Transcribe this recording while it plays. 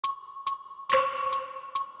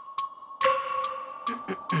I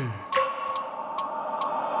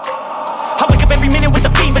wake up every minute with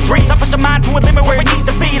the fever dreams. I push my mind to a limit where it needs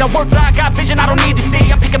to be. I work blind, got vision I don't need to see.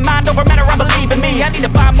 I'm picking mind over matter, I believe in me. I need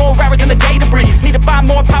to find more hours in the day to breathe. Need to find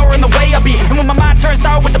more power in the way I be. And when my mind turns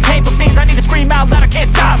sour with the painful scenes, I need to scream out loud, I can't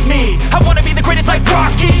stop me. I wanna be the greatest like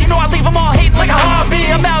Rocky. You know I leave them all hating like a hobby.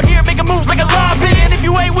 I'm out here making moves like a lobby. And if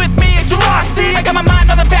you ain't with me, it's your loss, see. I got my mind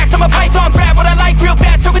on the facts, I'm a python. Grab what I like real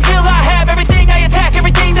fast, choke until I have everything I attack,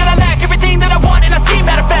 everything that I lack, everything that I want, and I see,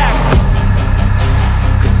 matter of fact.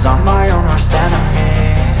 Cause I'm my own worst enemy.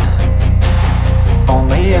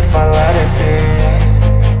 Only if I let it be.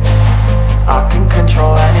 I can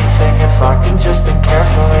control anything if I can just think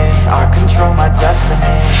carefully. I control my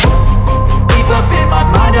destiny. Deep up in my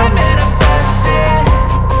mind I manifest it.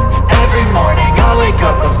 Every morning I wake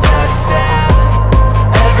up obsessed, and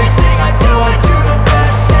everything I do the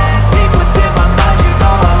best. And deep within my mind, you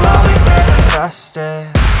know I'll always manifest it.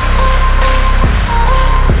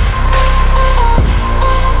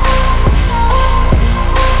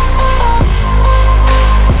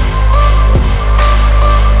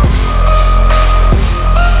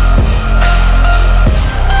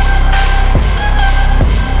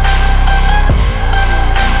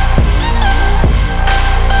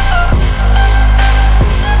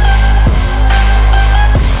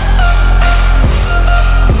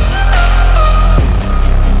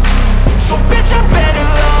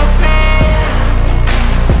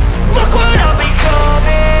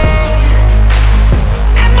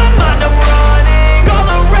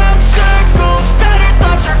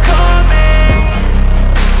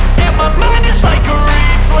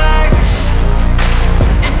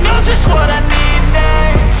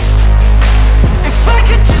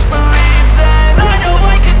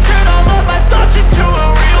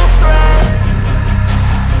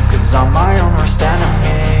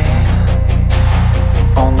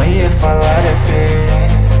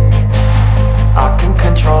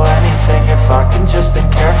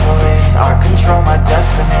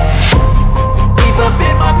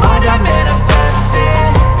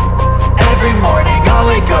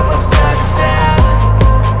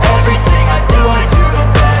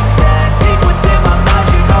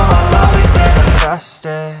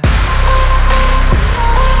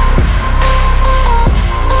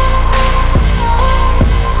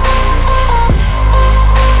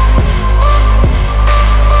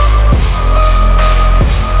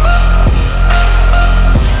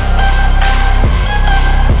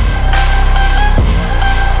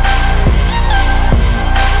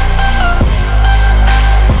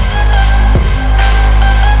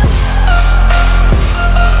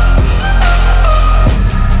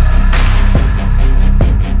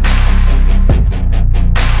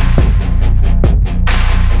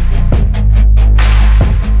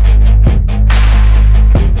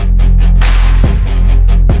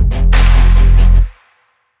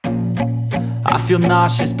 Feel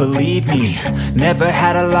nauseous, believe me. Never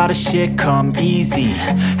had a lot of shit come easy.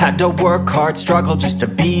 Had to work hard, struggle just to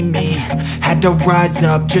be me. Had to rise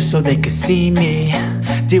up just so they could see me.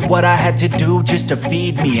 Did what I had to do just to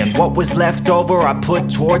feed me. And what was left over I put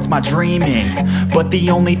towards my dreaming. But the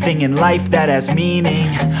only thing in life that has meaning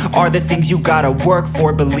are the things you gotta work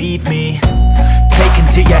for, believe me. Take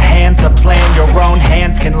into your hands a plan, your own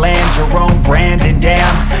hands can land your own brand. And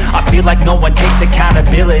damn, I feel like no one takes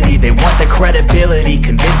accountability. They want the credibility,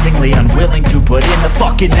 convincingly unwilling to put in the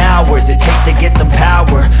fucking hours it takes to get some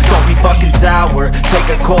power. Don't be fucking sour, take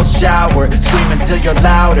a cold shower. Scream until you're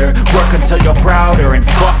louder, work until you're prouder. And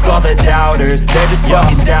fuck all the doubters, they're just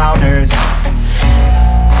fucking downers.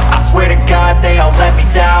 I swear to God they all let me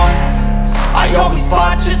down. I always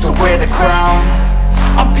fought just to wear the crown.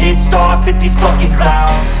 I'm pissed off at these fucking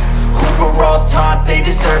clowns who were all taught they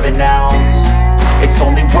deserve an ounce. It's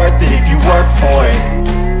only worth it if you work for it.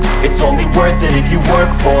 It's only worth it if you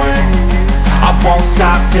work for it. I won't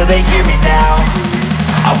stop till they hear me now.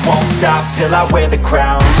 I won't stop till I wear the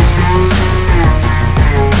crown.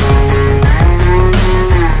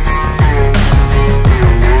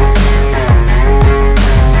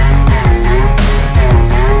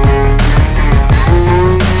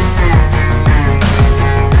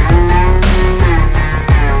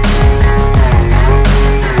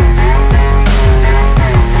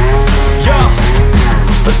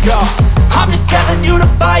 I'm just telling you to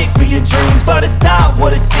fight for your dreams, but it's not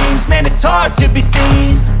what it seems. Man, it's hard to be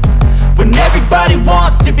seen when everybody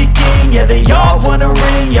wants to be king. Yeah, they all wanna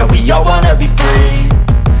ring, yeah, we all wanna be free.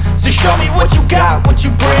 So show me what you got, what you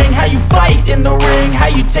bring, how you fight in the ring, how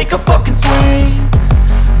you take a fucking swing.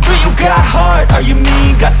 Do you got heart, are you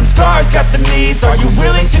mean? Got some scars, got some needs, are you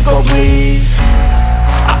willing to go bleed?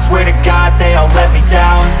 I swear to God they all let me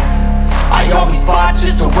down. I I always fought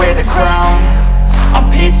just to wear the crown. I'm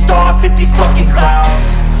pissed off at these fucking clowns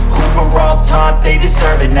who were all taught they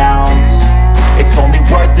deserve an ounce. It's only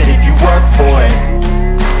worth it if you work for it.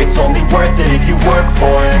 It's only worth it if you work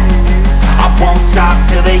for it. I won't stop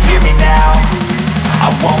till they hear me now. I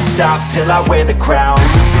won't stop till I wear the crown.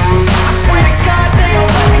 I swear to God they all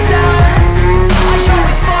let me down. I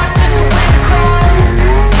always fought just to wear the crown.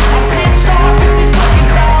 I'm pissed off at these fucking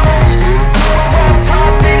clowns who are all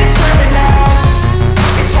taught they deserve an ounce.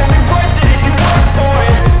 It's only worth it if you work for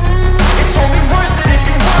it. It's only worth it if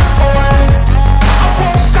you work for it. I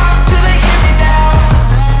won't stop till they hear me now.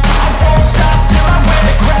 I won't stop till I wear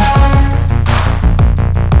the crown.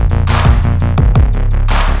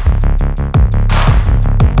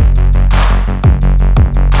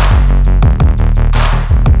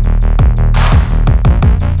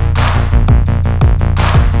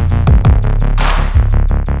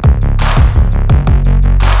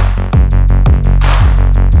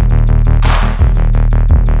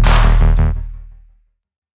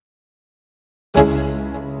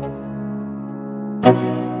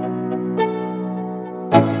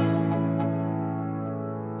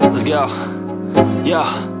 Let's go. Yo,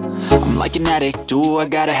 I'm like an addict, ooh, I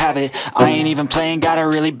gotta have it. I ain't even playing, got a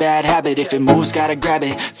really bad habit. If it moves, gotta grab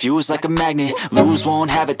it, fuse like a magnet. Lose,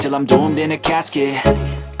 won't have it till I'm doomed in a casket.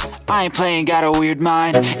 I ain't playing, got a weird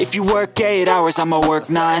mind. If you work 8 hours, I'ma work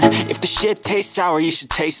 9. If the shit tastes sour, you should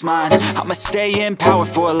taste mine. I'ma stay in power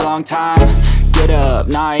for a long time. Get up,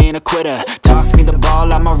 nah, I ain't a quitter. Toss me the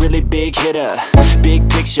ball, I'm a really big hitter. Big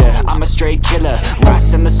picture, I'm a straight killer.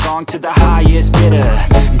 Rising the song to the highest bidder.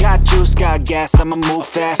 Got juice, got gas, I'ma move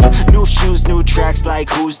fast. New shoes, new tracks, like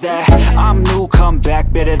who's that? I'm new, come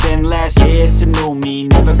back, better than last. Yeah, it's a new me,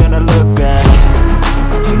 never gonna look back.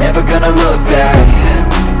 I'm never gonna look back.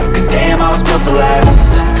 Cause damn, I was built to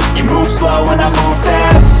last. You move slow and I move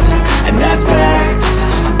fast, and that's facts.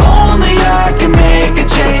 Only I can make a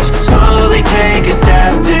change. Slowly take a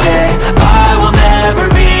step today. I will never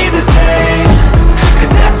be the same. Cause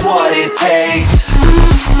that's what it takes.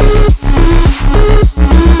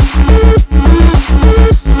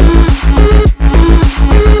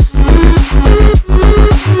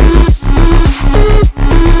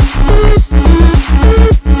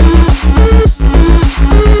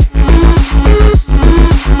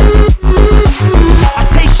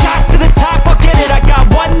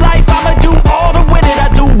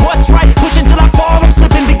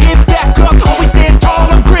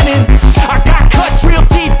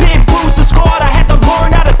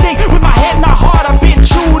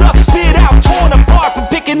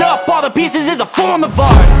 Pieces is a form of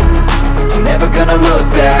art. I'm never gonna look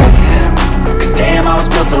back. Cause damn, I was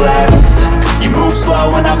built to last. You move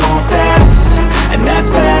slow and I move fast, and that's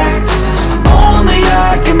facts. Only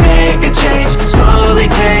I can make a change. Slowly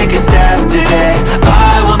take a step today.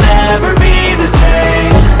 I will never be the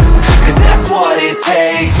same. Cause that's what it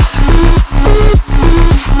takes.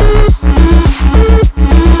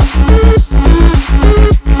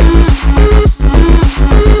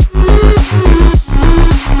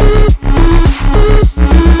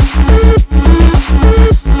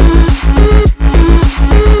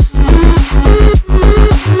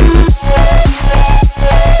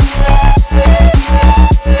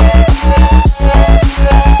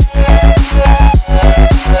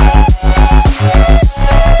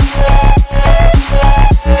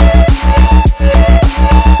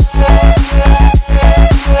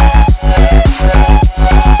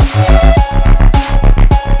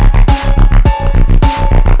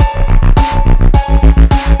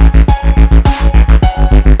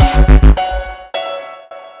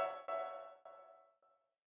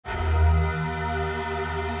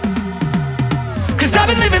 I've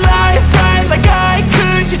been living life right like I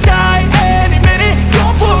could just die any minute.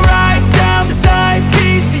 Going for a ride down the side,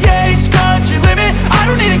 PCH, country limit. I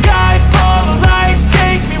don't need a guide, follow lights,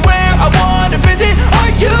 take me where I wanna visit. Are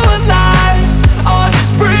you alive? Or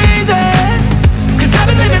just breathing? Cause I've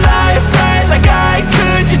been living life right like I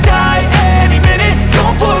could just die any minute.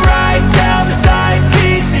 Going for a ride down the side,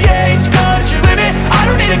 PCH, country limit. I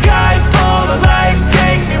don't need a guide, follow lights,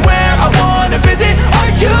 take me where I wanna visit.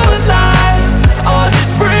 Are you alive? Or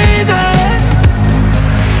just breathing?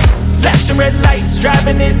 Flashing red lights,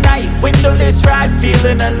 driving at night. Windowless ride,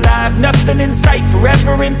 feeling alive. Nothing in sight,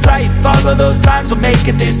 forever in flight. Follow those lines, we'll make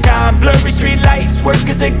it this time. Blurry street lights, work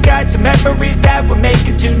as a guide to memories that we're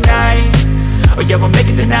making tonight. Oh yeah, we'll make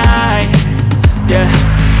it tonight. Yeah,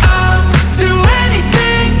 I'll do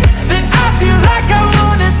anything that I feel like I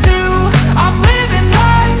wanna do. I'm living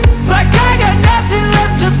life like I got nothing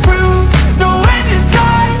left to prove. No end in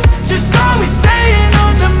sight, just always staying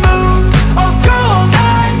on the move. I'll go all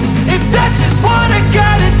night if that's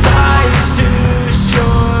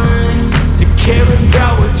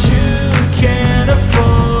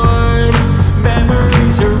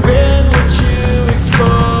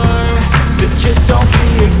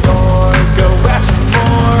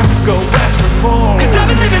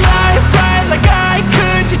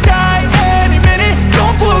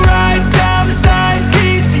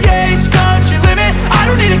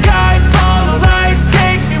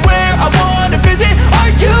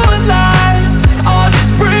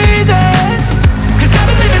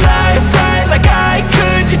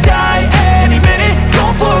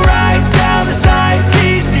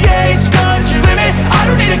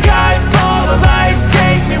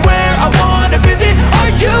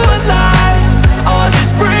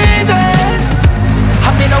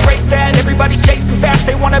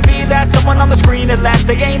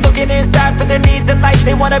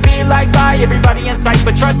wanna be liked by everybody in sight,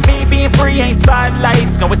 but trust me, being free ain't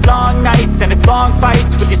spotlights. No, it's long nights and it's long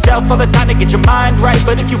fights with yourself all the time to get your mind right.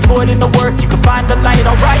 But if you put in the work, you can find the light,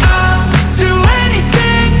 alright. I'll do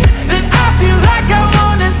anything that I feel like I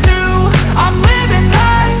wanna do. I'm living